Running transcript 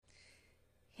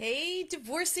Hey,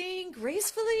 divorcing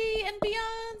gracefully and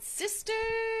beyond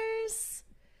sisters.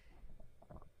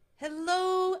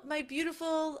 Hello, my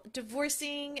beautiful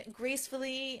divorcing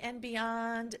gracefully and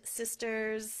beyond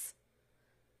sisters.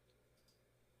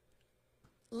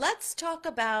 Let's talk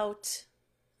about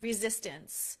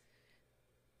resistance.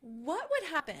 What would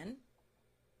happen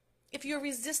if your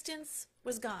resistance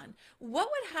was gone? What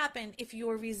would happen if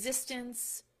your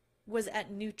resistance was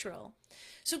at neutral?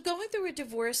 So going through a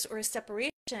divorce or a separation,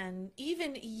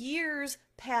 even years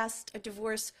past a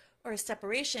divorce or a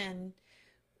separation,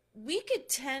 we could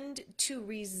tend to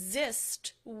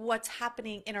resist what's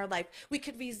happening in our life. We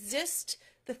could resist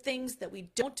the things that we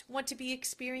don't want to be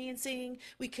experiencing.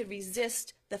 We could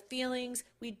resist the feelings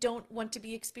we don't want to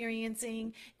be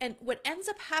experiencing. And what ends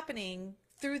up happening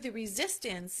through the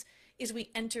resistance is we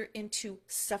enter into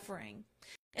suffering.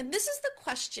 And this is the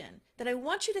question that I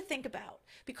want you to think about,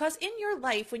 because in your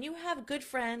life, when you have good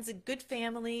friends, a good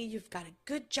family, you've got a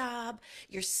good job,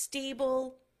 you're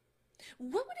stable,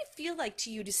 what would it feel like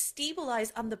to you to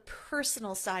stabilize on the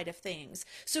personal side of things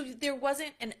so there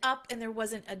wasn't an up and there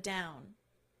wasn't a down?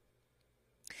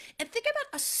 And think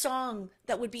about a song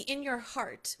that would be in your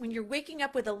heart when you're waking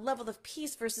up with a level of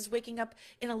peace versus waking up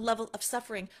in a level of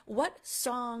suffering. What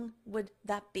song would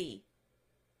that be?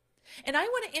 And I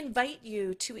want to invite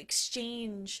you to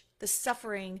exchange the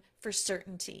suffering for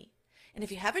certainty. And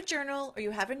if you have a journal or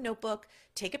you have a notebook,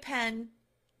 take a pen,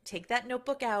 take that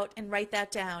notebook out and write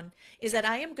that down, is that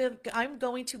I'm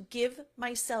going to give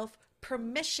myself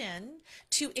permission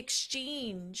to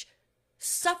exchange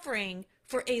suffering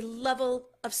for a level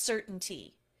of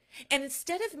certainty. And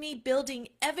instead of me building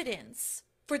evidence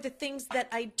for the things that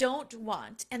I don't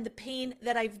want and the pain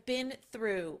that I've been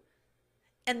through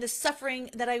and the suffering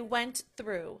that I went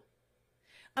through,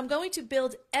 I'm going to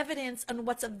build evidence on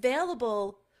what's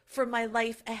available for my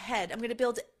life ahead. I'm going to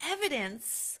build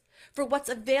evidence for what's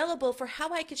available for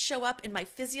how I could show up in my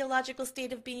physiological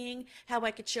state of being, how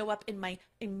I could show up in my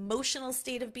emotional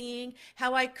state of being,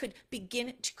 how I could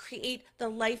begin to create the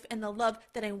life and the love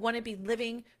that I want to be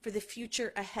living for the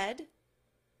future ahead.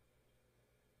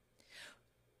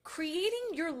 Creating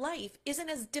your life isn't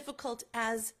as difficult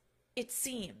as it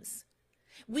seems.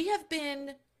 We have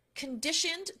been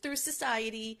conditioned through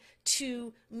society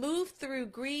to move through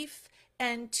grief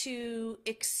and to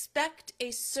expect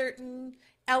a certain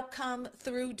outcome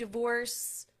through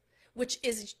divorce, which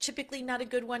is typically not a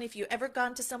good one. If you've ever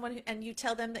gone to someone and you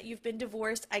tell them that you've been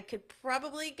divorced, I could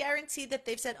probably guarantee that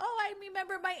they've said, "Oh, I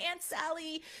remember my Aunt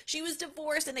Sally, she was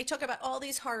divorced," and they talk about all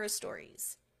these horror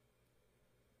stories.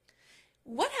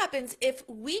 What happens if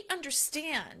we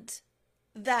understand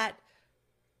that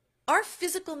our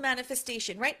physical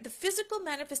manifestation, right? The physical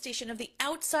manifestation of the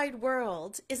outside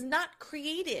world is not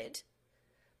created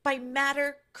by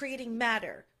matter creating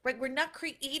matter, right? We're not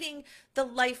creating the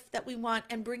life that we want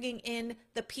and bringing in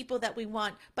the people that we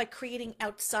want by creating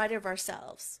outside of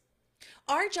ourselves.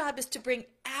 Our job is to bring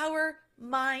our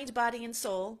mind, body, and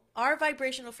soul, our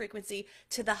vibrational frequency,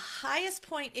 to the highest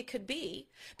point it could be,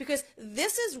 because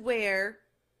this is where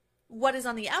what is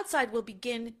on the outside will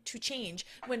begin to change.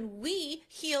 When we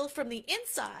heal from the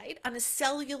inside on a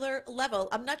cellular level,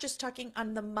 I'm not just talking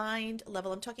on the mind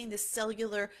level, I'm talking the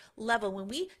cellular level. When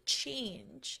we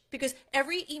change, because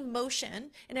every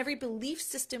emotion and every belief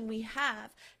system we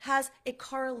have has a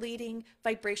correlating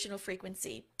vibrational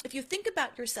frequency. If you think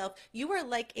about yourself, you are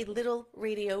like a little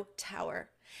radio tower,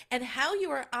 and how you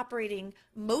are operating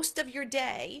most of your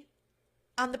day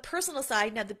on the personal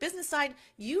side. Now, the business side,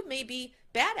 you may be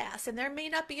badass and there may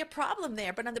not be a problem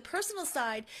there. But on the personal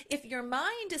side, if your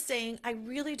mind is saying, "I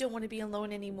really don't want to be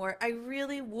alone anymore. I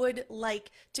really would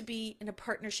like to be in a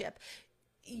partnership,"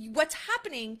 what's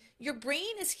happening, your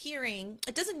brain is hearing,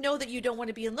 it doesn't know that you don't want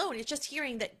to be alone. It's just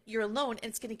hearing that you're alone, and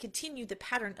it's going to continue the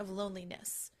pattern of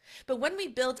loneliness. But when we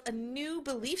build a new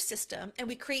belief system and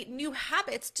we create new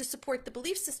habits to support the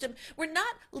belief system, we're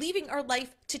not leaving our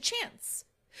life to chance.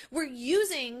 We're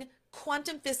using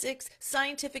quantum physics,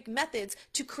 scientific methods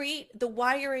to create the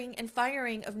wiring and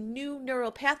firing of new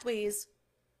neural pathways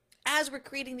as we're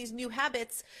creating these new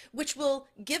habits, which will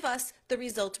give us the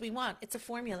result we want. It's a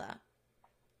formula.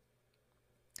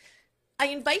 I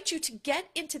invite you to get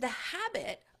into the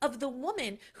habit of the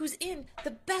woman who's in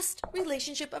the best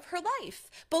relationship of her life,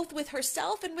 both with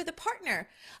herself and with a partner.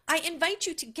 I invite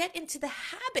you to get into the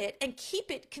habit and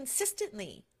keep it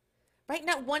consistently. Right?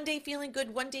 Not one day feeling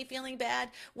good, one day feeling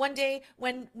bad. One day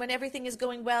when everything is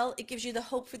going well, it gives you the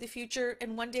hope for the future.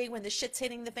 And one day when the shit's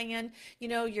hitting the fan,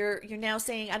 you're now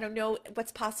saying, "I don't know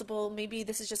what's possible. Maybe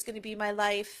this is just going to be my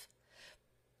life."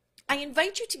 I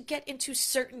invite you to get into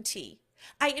certainty.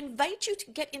 I invite you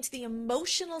to get into the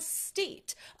emotional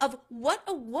state of what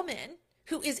a woman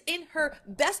who is in her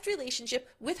best relationship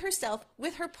with herself,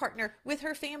 with her partner, with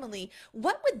her family,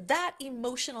 what would that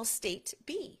emotional state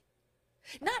be?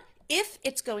 Not if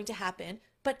it's going to happen,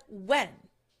 but when.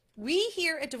 We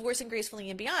here at Divorcing Gracefully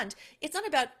and Beyond, it's not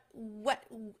about what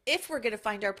if we're going to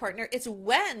find our partner, it's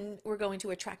when we're going to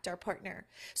attract our partner.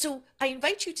 So I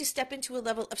invite you to step into a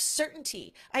level of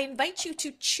certainty. I invite you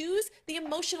to choose the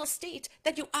emotional state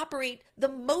that you operate the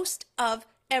most of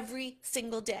every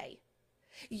single day.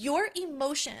 Your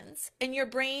emotions and your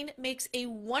brain makes a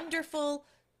wonderful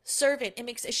servant. It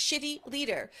makes a shitty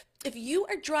leader. If you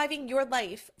are driving your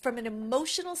life from an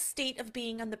emotional state of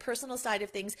being on the personal side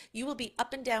of things, you will be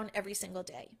up and down every single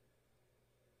day.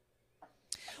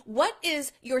 What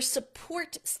is your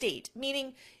support state?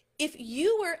 Meaning, if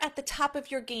you were at the top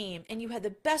of your game and you had the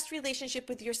best relationship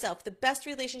with yourself, the best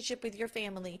relationship with your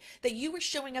family, that you were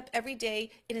showing up every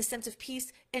day in a sense of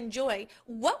peace and joy,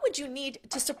 what would you need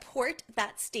to support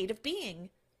that state of being?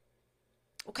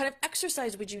 What kind of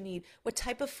exercise would you need? What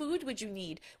type of food would you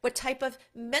need? What type of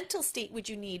mental state would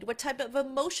you need? What type of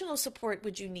emotional support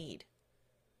would you need?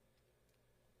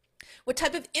 What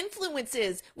type of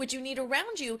influences would you need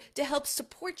around you to help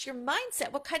support your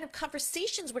mindset? What kind of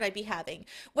conversations would I be having?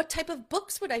 What type of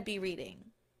books would I be reading?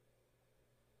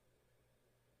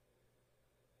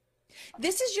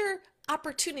 This is your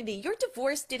opportunity. Your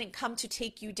divorce didn't come to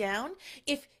take you down.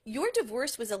 If your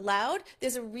divorce was allowed,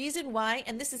 there's a reason why,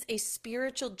 and this is a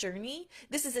spiritual journey.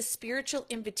 This is a spiritual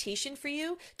invitation for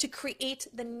you to create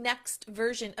the next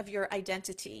version of your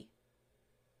identity.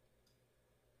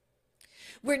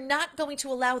 We're not going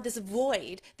to allow this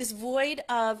void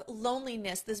of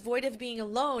loneliness, this void of being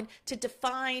alone to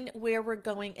define where we're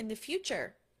going in the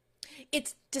future.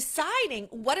 It's deciding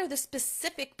what are the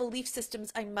specific belief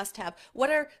systems I must have. What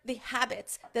are the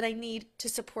habits that I need to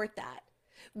support that?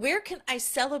 Where can I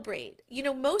celebrate? You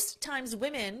know, most times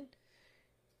women,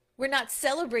 we're not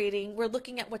celebrating, we're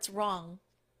looking at what's wrong.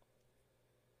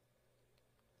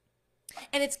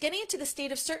 And it's getting into the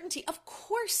state of certainty. Of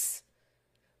course,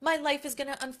 my life is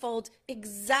going to unfold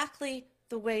exactly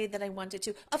the way that I want it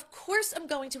to. Of course, I'm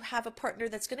going to have a partner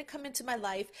that's going to come into my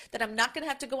life that I'm not going to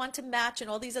have to go on to Match and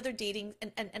all these other dating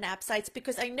and app sites,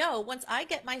 because I know once I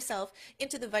get myself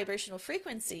into the vibrational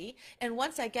frequency, and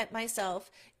once I get myself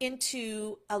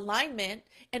into alignment,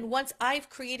 and once I've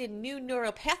created new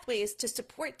neural pathways to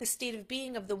support the state of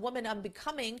being of the woman I'm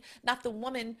becoming, not the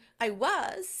woman I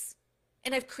was,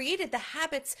 and I've created the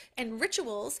habits and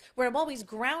rituals where I'm always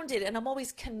grounded and I'm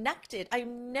always connected.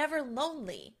 I'm never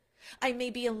lonely. I may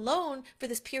be alone for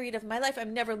this period of my life.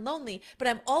 I'm never lonely, but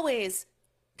I'm always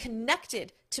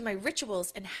connected to my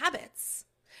rituals and habits.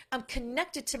 I'm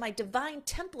connected to my divine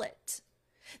template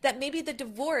that maybe the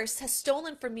divorce has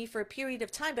stolen from me for a period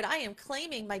of time, but I am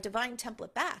claiming my divine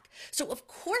template back. So of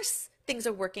course things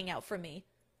are working out for me.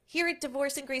 Here at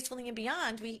Divorcing Gracefully and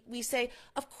Beyond, we say,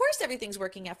 of course everything's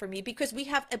working out for me, because we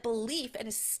have a belief and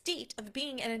a state of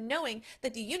being and a knowing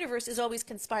that the universe is always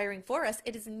conspiring for us.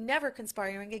 It is never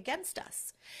conspiring against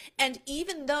us. And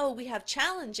even though we have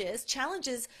challenges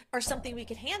are something we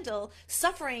can handle.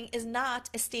 Suffering is not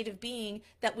a state of being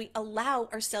that we allow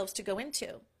ourselves to go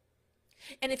into.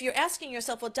 And if you're asking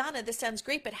yourself, well, Donna, this sounds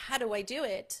great, but how do I do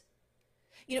it?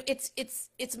 You know,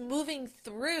 it's moving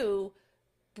through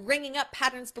bringing up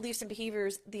patterns, beliefs, and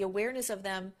behaviors, the awareness of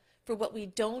them for what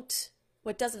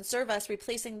doesn't serve us,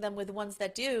 replacing them with ones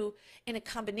that do, in a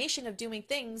combination of doing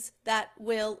things that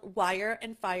will wire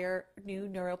and fire new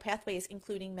neural pathways,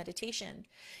 including meditation.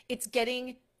 It's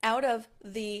getting out of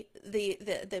the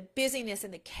busyness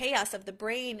and the chaos of the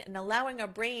brain and allowing our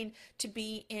brain to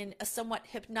be in a somewhat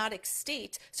hypnotic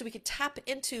state so we could tap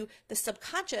into the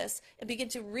subconscious and begin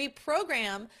to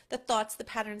reprogram the thoughts, the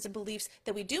patterns, and beliefs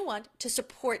that we do want to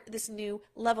support this new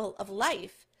level of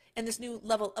life and this new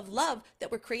level of love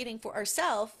that we're creating for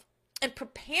ourselves and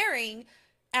preparing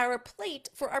our plate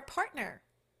for our partner.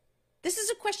 This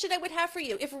is a question I would have for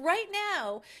you. If right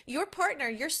now your partner,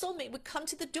 your soulmate, would come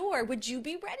to the door, would you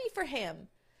be ready for him?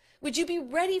 Would you be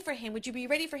ready for him? Would you be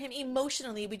ready for him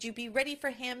emotionally? Would you be ready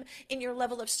for him in your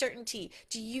level of certainty?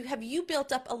 Have you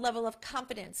built up a level of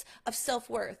confidence, of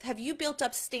self-worth? Have you built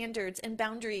up standards and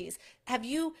boundaries? Have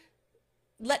you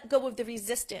let go of the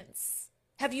resistance?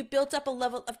 Have you built up a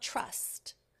level of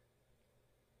trust?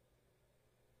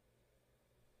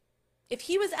 If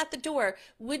he was at the door,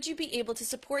 would you be able to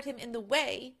support him in the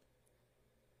way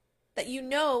that you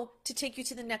know to take you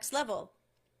to the next level?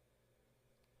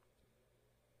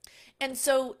 And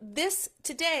so this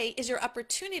today is your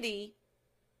opportunity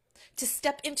to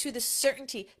step into the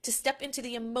certainty, to step into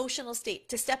the emotional state,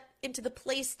 to step into the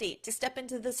play state, to step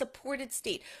into the supported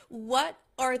state? What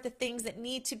are the things that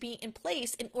need to be in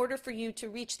place in order for you to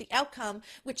reach the outcome,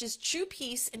 which is true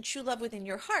peace and true love within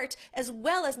your heart, as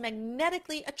well as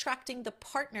magnetically attracting the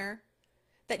partner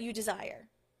that you desire?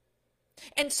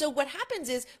 And so what happens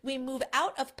is we move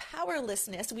out of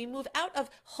powerlessness, we move out of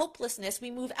hopelessness,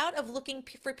 we move out of looking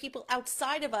for people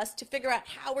outside of us to figure out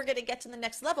how we're going to get to the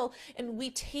next level, and we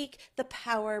take the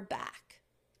power back.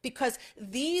 Because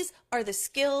these are the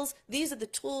skills, these are the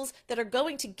tools that are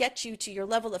going to get you to your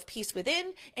level of peace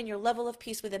within and your level of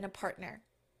peace within a partner.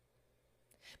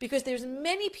 Because there's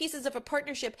many pieces of a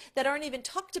partnership that aren't even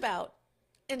talked about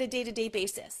in a day-to-day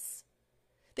basis.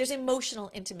 There's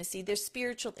emotional intimacy, there's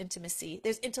spiritual intimacy,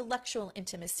 there's intellectual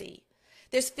intimacy,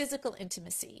 there's physical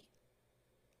intimacy.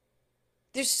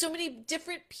 There's so many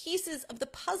different pieces of the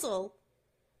puzzle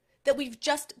that we've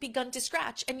just begun to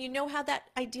scratch. And you know how that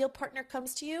ideal partner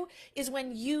comes to you is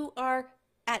when you are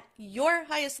at your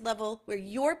highest level, where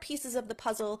your pieces of the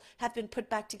puzzle have been put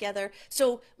back together.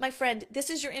 So, my friend, this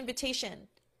is your invitation.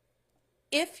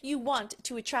 If you want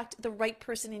to attract the right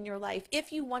person in your life,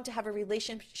 if you want to have a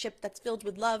relationship that's filled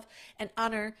with love and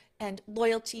honor and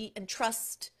loyalty and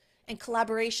trust and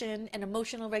collaboration and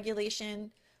emotional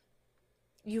regulation,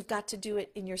 you've got to do it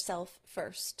in yourself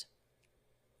first.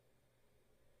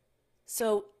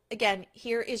 So again,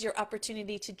 here is your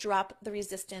opportunity to drop the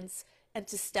resistance and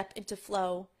to step into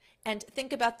flow and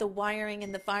think about the wiring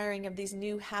and the firing of these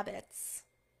new habits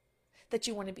that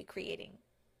you want to be creating.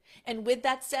 And with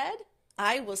that said,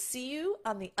 I will see you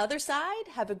on the other side.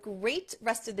 Have a great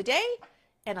rest of the day,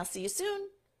 and I'll see you soon.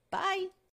 Bye.